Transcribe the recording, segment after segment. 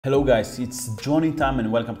Hello guys, it's Johnny time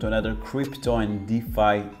and welcome to another crypto and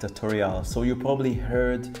DeFi tutorial. So you probably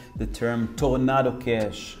heard the term Tornado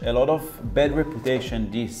Cash. A lot of bad reputation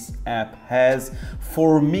this app has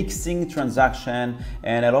for mixing transaction,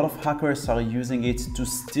 and a lot of hackers are using it to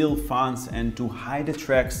steal funds and to hide the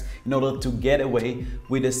tracks in order to get away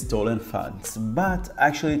with the stolen funds. But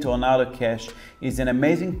actually Tornado Cash is an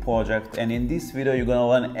amazing project, and in this video you're gonna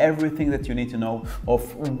learn everything that you need to know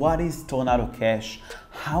of what is Tornado Cash,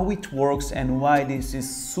 how it works, and why this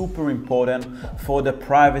is super important for the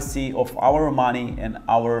privacy of our money and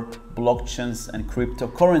our blockchains and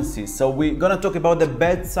cryptocurrencies. So we're gonna talk about the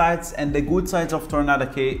bad sides and the good sides of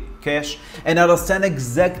Tornado Cash and understand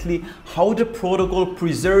exactly how the protocol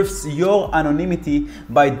preserves your anonymity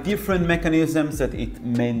by different mechanisms that it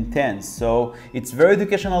maintains. So it's a very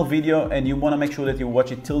educational video, and you want to make sure that you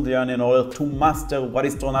watch it till the end in order to master what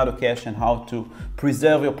is Tornado Cash and how to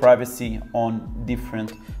preserve your privacy on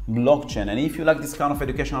different blockchain. And if you like this kind of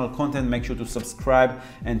educational content, make sure to subscribe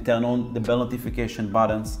and turn on the bell notification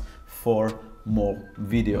buttons for more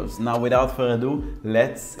videos. Now, without further ado,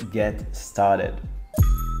 let's get started.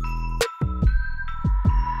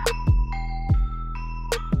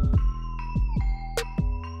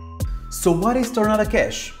 So what is Tornado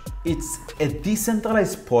Cash? It's a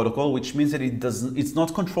decentralized protocol, which means that it's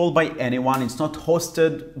not controlled by anyone, it's not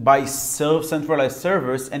hosted by centralized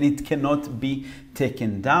servers, and it cannot be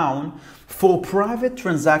taken down. For private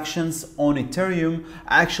transactions on Ethereum,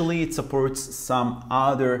 actually it supports some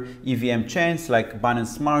other EVM chains like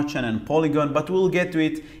Binance Smart Chain and Polygon, but we'll get to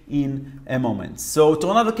it in a moment. So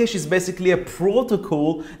Tornado Cash is basically a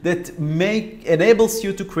protocol that enables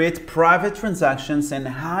you to create private transactions and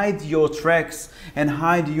hide your tracks and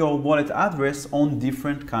hide your wallet address on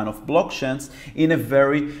different kind of blockchains in a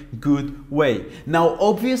very good way. Now,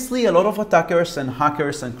 obviously, a lot of attackers and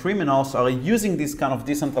hackers and criminals are using this kind of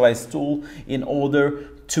decentralized tool in order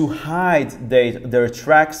to hide their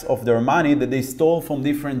tracks of their money that they stole from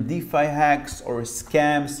different DeFi hacks or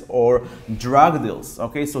scams or drug deals.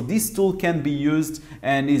 Okay, so this tool can be used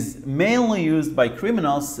and is mainly used by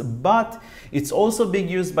criminals, but it's also being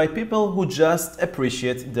used by people who just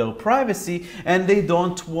appreciate their privacy and they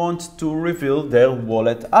don't want to reveal their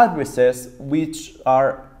wallet addresses, which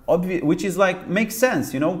is like, makes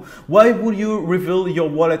sense, you know. Why would you reveal your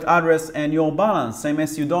wallet address and your balance? Same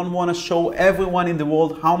as you don't want to show everyone in the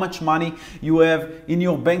world how much money you have in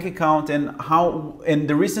your bank account and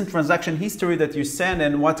the recent transaction history that you send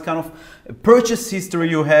and what kind of purchase history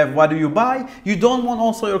you have, what do you buy. You don't want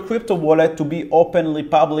also your crypto wallet to be openly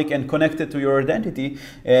public and connected to your identity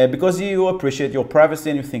because you appreciate your privacy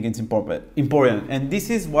and you think it's important. And this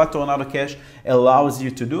is what Tornado Cash allows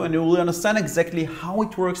you to do, and you will understand exactly how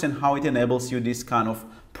it works and how it enables you this kind of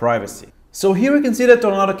privacy. So here you can see that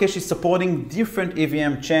Tornado Cash is supporting different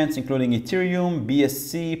EVM chains, including Ethereum,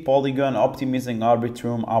 BSC, Polygon, Optimism,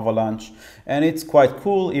 Arbitrum, Avalanche, and it's quite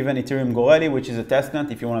cool. Even Ethereum Go Ready, which is a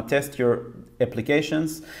testnet if you want to test your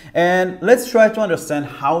applications. And let's try to understand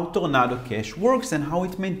how Tornado Cash works and how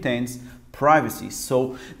it maintains privacy.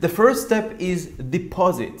 So the first step is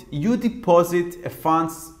deposit. You deposit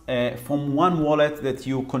funds from one wallet that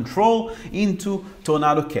you control into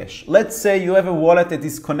Tornado Cash. Let's say you have a wallet that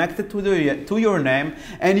is connected to your name,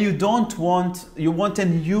 and you want a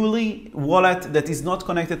newly wallet that is not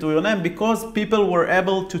connected to your name because people were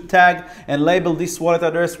able to tag and label this wallet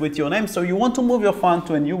address with your name. So you want to move your fund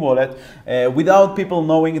to a new wallet without people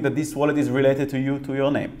knowing that this wallet is related to you, to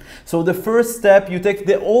your name. So the first step, you take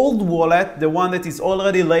the old wallet, the one that is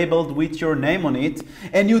already labeled with your name on it,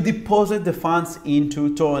 and you deposit the funds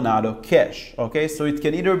into Tornado Cash. Okay, so it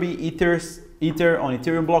can either be Ether on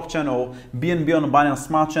Ethereum blockchain, or BNB on Binance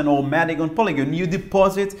Smart Chain, or Matic on Polygon. You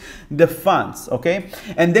deposit the funds, okay?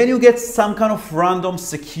 And then you get some kind of random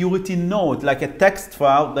security note, like a text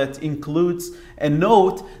file that includes a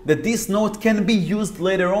note that this note can be used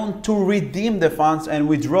later on to redeem the funds and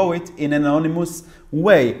withdraw it in an anonymous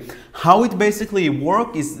way. How it basically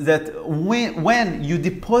works is that when you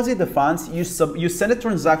deposit the funds, you send a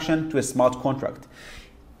transaction to a smart contract.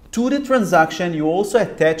 To the transaction, you also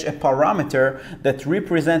attach a parameter that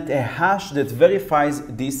represents a hash that verifies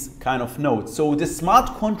this kind of note. So the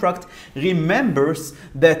smart contract remembers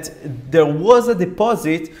that there was a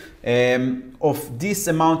deposit of this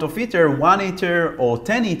amount of Ether, 1 Ether or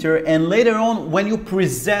 10 Ether, and later on when you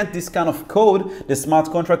present this kind of code, the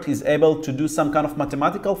smart contract is able to do some kind of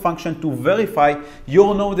mathematical function to verify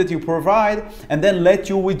your node that you provide and then let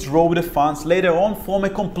you withdraw the funds later on from a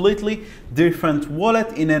completely different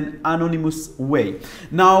wallet in an anonymous way.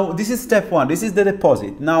 Now this is step one, this is the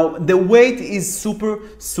deposit. Now the wait is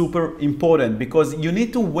super important because you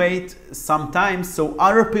need to wait sometimes so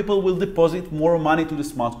other people will deposit more money to the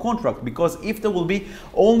smart contract, because if there will be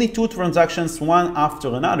only 2 transactions one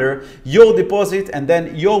after another, your deposit and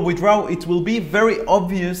then your withdrawal, it will be very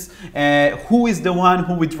obvious who is the one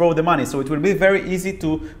who withdrew the money. So it will be very easy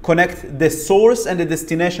to connect the source and the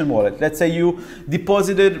destination wallet. Let's say you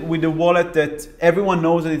deposited with the wallet that everyone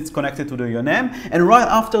knows that it's connected to your name, and right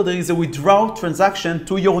after there is a withdrawal transaction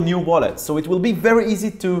to your new wallet. So it will be very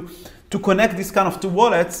easy to connect this kind of 2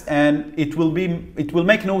 wallets, and it will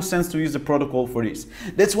make no sense to use the protocol for this.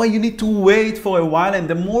 That's why you need to wait for a while, and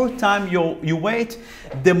the more time you wait,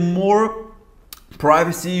 the more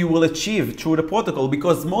privacy you will achieve through the protocol,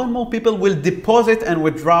 because more and more people will deposit and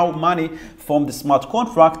withdraw money from the smart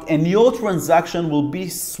contract, and your transaction will be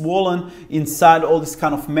swollen inside all this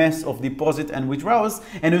kind of mess of deposit and withdrawals,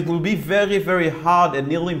 and it will be very hard and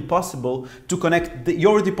nearly impossible to connect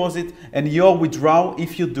your deposit and your withdrawal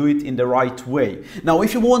if you do it in the right way. Now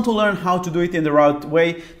if you want to learn how to do it in the right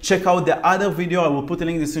way, check out the other video. I will put a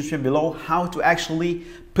link in the description below, how to actually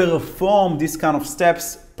perform these kind of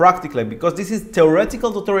steps practically, because this is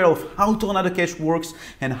theoretical tutorial of how Tornado Cash works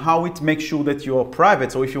and how it makes sure that you are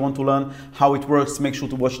private. So if you want to learn how it works, make sure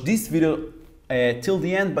to watch this video till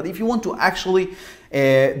the end. But if you want to actually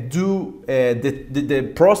do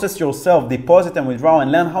the process yourself, deposit and withdraw,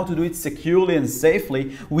 and learn how to do it securely and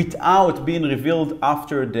safely without being revealed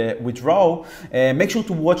after the withdrawal, make sure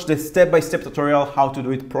to watch the step-by-step tutorial how to do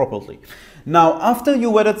it properly. Now, after you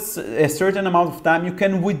waited a certain amount of time, you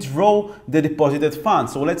can withdraw the deposited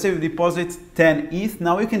funds. So let's say you deposit 10 ETH.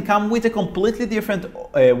 Now you can come with a completely different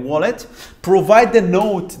wallet, provide the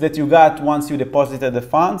note that you got once you deposited the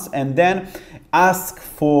funds, and then ask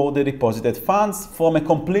for the deposited funds from a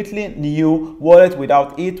completely new wallet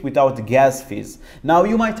without gas fees. Now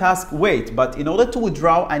you might ask, wait, but in order to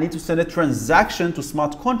withdraw, I need to send a transaction to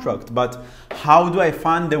smart contract. But how do I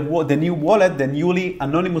find the new wallet, the newly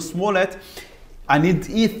anonymous wallet? I need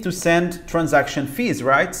ETH to send transaction fees,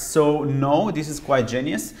 right? So no, this is quite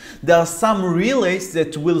genius. There are some relays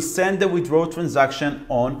that will send the withdrawal transaction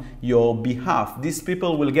on your behalf. These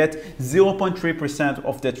people will get 0.3%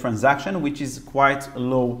 of the transaction, which is quite a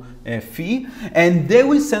low fee, and they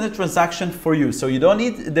will send a transaction for you. So you don't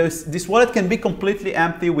need this wallet can be completely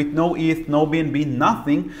empty with no ETH, no BNB,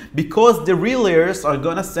 nothing, because the relayers are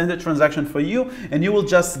gonna send a transaction for you, and you will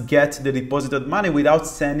just get the deposited money without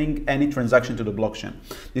sending any transaction to the blockchain.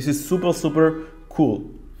 This is super cool.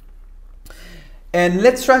 And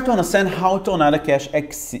let's try to understand how Tornado Cash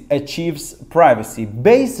achieves privacy.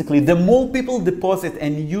 Basically, the more people deposit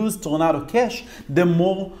and use Tornado Cash, the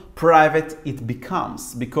more private it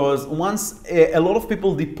becomes, because once a lot of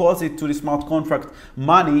people deposit to the smart contract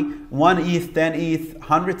money, 1 ETH, 10 ETH,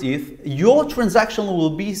 100 ETH, your transaction will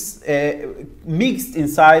be mixed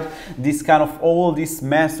inside this kind of all this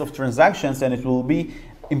mess of transactions, and it will be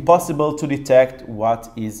impossible to detect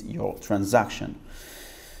what is your transaction.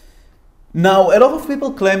 Now, a lot of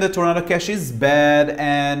people claim that Tornado Cash is bad,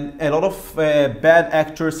 and a lot of bad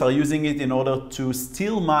actors are using it in order to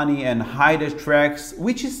steal money and hide their tracks,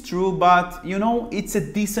 which is true, but you know, it's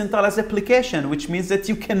a decentralized application, which means that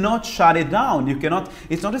you cannot shut it down. You cannot,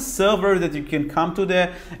 it's not a server that you can come to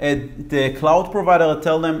the cloud provider and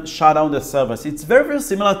tell them shut down the service. It's very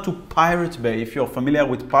similar to Pirate Bay, if you're familiar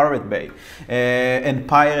with Pirate Bay and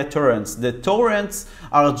Pirate Torrents. The torrents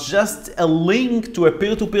are just a link to a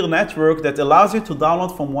peer-to-peer network that allows you to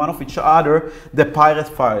download from one of each other the pirate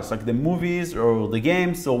files, like the movies or the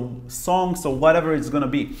games or songs or whatever it's gonna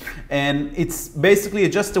be. And it's basically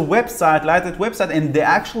just a website, lighted website, and the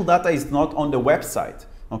actual data is not on the website.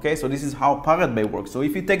 Okay, so this is how Pirate Bay works. So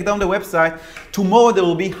if you take down the website, tomorrow there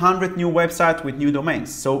will be 100 new websites with new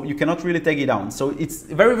domains. So you cannot really take it down. So it's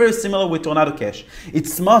very similar with Tornado Cash.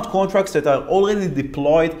 It's smart contracts that are already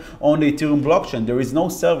deployed on the Ethereum blockchain. There is no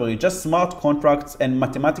server, it's just smart contracts and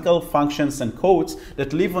mathematical functions and codes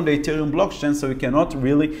that live on the Ethereum blockchain, so you cannot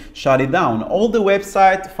really shut it down. All the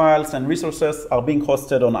website files and resources are being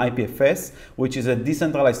hosted on IPFS, which is a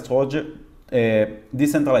decentralized storage,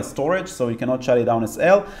 so you cannot shut it down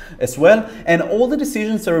as well. And all the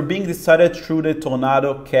decisions are being decided through the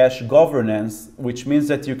Tornado Cash governance, which means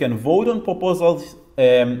that you can vote on proposals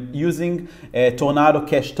using Tornado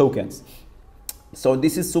Cash tokens. So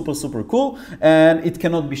this is super cool, and it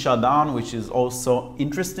cannot be shut down, which is also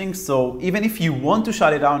interesting. So even if you want to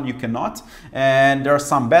shut it down, you cannot. And there are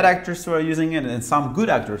some bad actors who are using it and some good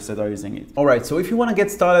actors that are using it. All right, so if you want to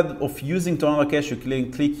get started of using Tornado Cash, you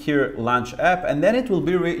click here launch app, and then it will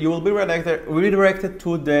be you will be redirected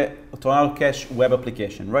to the Tornado Cash web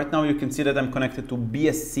application. Right now you can see that I'm connected to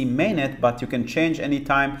BSC mainnet, but you can change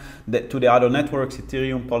anytime to the other networks,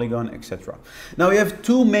 Ethereum, Polygon, etc. Now we have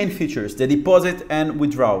two main features, the deposit and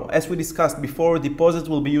withdrawal. As we discussed before, deposit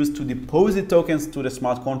will be used to deposit tokens to the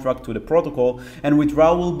smart contract, to the protocol, and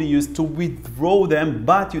withdrawal will be used to withdraw them,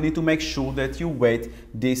 but you need to make sure that you wait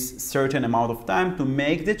this certain amount of time to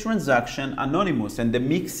make the transaction anonymous and the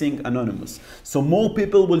mixing anonymous. So more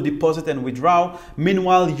people will deposit and withdraw,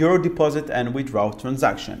 meanwhile your deposit and withdraw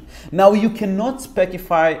transaction. Now you cannot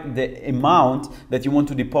specify the amount that you want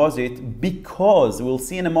to deposit, because we'll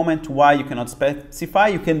see in a moment why you cannot specify.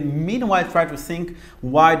 You can meanwhile try to think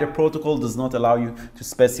why the protocol does not allow you to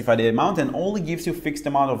specify the amount and only gives you fixed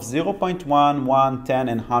amount of 0.1, 1, 10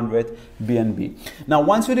 and 100 BNB. Now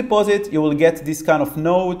once you deposit, you will get this kind of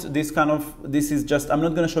note, this is just, I'm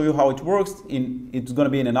not going to show you how it works, it's going to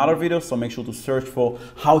be in another video, so make sure to search for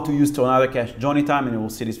how to use Tornado Cash Johnny Time and you will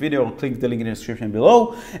see this video, or click the link in the description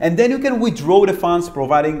below, and then you can withdraw the funds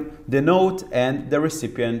providing the note and the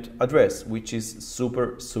recipient address, which is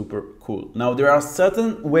super cool. Now there are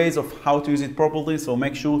certain ways of how to use it properly, so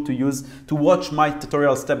make sure to watch my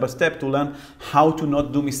tutorial step by step to learn how to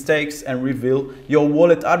not do mistakes and reveal your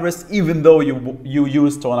wallet address even though you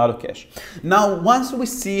use Tornado Cash. Now once we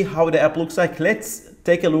see how the app looks like, let's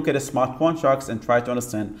take a look at the smart contracts and try to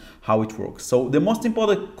understand how it works. So the most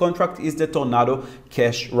important contract is the Tornado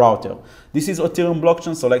Cash router. This is Ethereum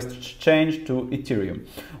blockchain, so let's change to Ethereum.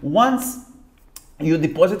 Once you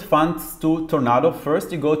deposit funds to Tornado,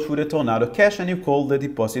 first you go through the Tornado Cash and you call the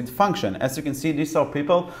deposit function. As you can see, these are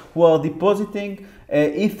people who are depositing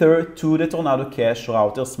Ether to the Tornado Cash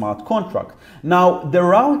router smart contract. Now the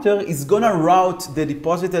router is gonna route the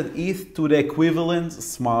deposited ETH to the equivalent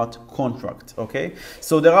smart contract. Okay,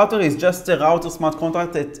 so the router is just a router smart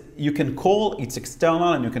contract that you can call, it's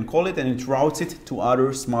external and you can call it, and it routes it to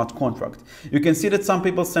other smart contract. You can see that some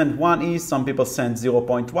people send 1 ETH, some people send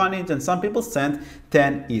 0.1 ETH, and some people send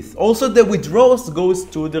 10 ETH. Also the withdrawals goes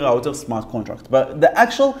to the router smart contract, but the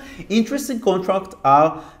actual interesting contract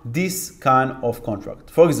are this kind of contract.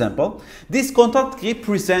 For example, this contract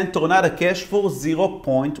represents Tornado Cash for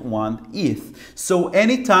 0.1 ETH. So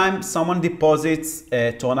anytime someone deposits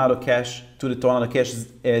Tornado Cash to the Tornado Cash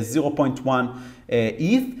 0.1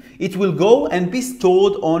 ETH, it will go and be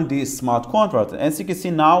stored on this smart contract. As you can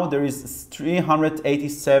see now, there is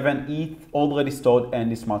 387 ETH already stored in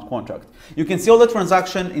this smart contract. You can see all the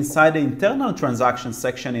transaction inside the internal transaction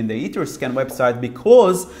section in the Etherscan website,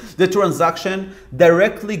 because the transaction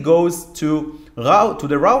directly goes to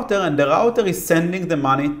the router, and the router is sending the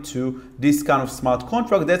money to this kind of smart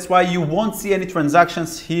contract. That's why you won't see any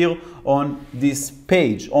transactions here on this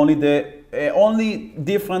page, only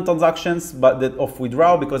different transactions but that of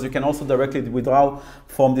withdrawal, because you can also directly withdraw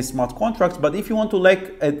from the smart contract. But if you want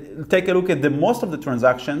to take a look at the most of the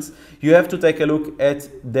transactions, you have to take a look at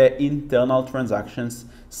the internal transactions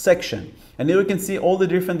section, and here you can see all the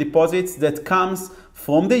different deposits that comes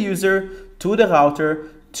from the user to the router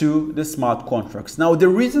to the smart contracts. Now the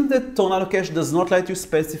reason that Tornado Cash does not let you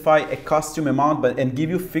specify a custom amount and give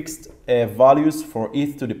you fixed values for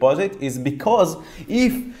ETH to deposit is because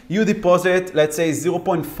if you deposit, let's say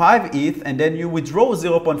 0.5 ETH and then you withdraw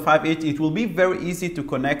 0.5 ETH, it will be very easy to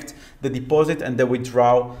connect the deposit and the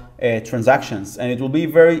withdrawal transactions, and it will be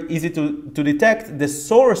very easy to detect the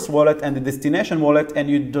source wallet and the destination wallet, and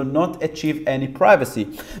you do not achieve any privacy.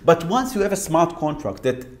 But once you have a smart contract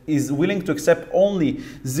that is willing to accept only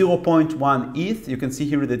 0.1 ETH, you can see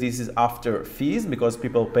here that this is after fees, because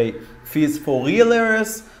people pay fees for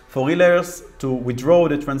relayers to withdraw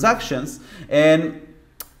the transactions, and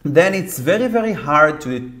then it's very hard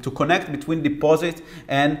to connect between deposit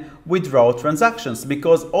and withdrawal transactions,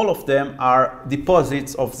 because all of them are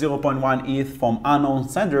deposits of 0.1 ETH from unknown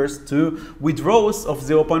senders to withdrawals of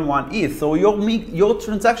 0.1 ETH. So your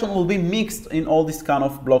transaction will be mixed in all these kind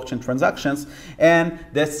of blockchain transactions, and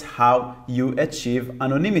that's how you achieve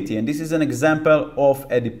anonymity. And this is an example of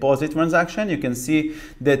a deposit transaction. You can see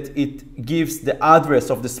that it gives the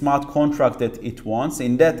address of the smart contract that it wants.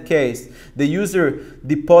 In that case, the user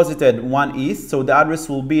deposited 1 ETH, so the address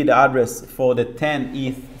will be the address for the 10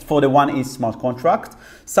 ETH for the 1 ETH smart contract,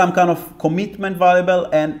 some kind of commitment variable,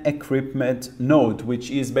 and encryptment node,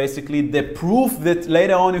 which is basically the proof that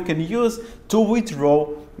later on you can use to withdraw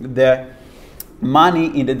the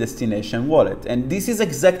money in the destination wallet. And this is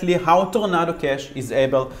exactly how Tornado Cash is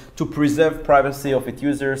able to preserve privacy of its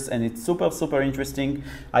users, and it's super interesting.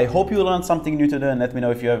 I hope you learned something new today, and let me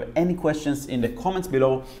know if you have any questions in the comments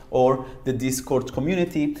below or the Discord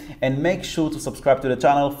community. And make sure to subscribe to the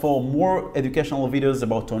channel for more educational videos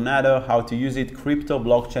about Tornado, how to use it, crypto,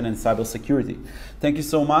 blockchain, and cybersecurity. Thank you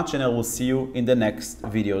so much, and I will see you in the next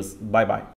videos. Bye bye.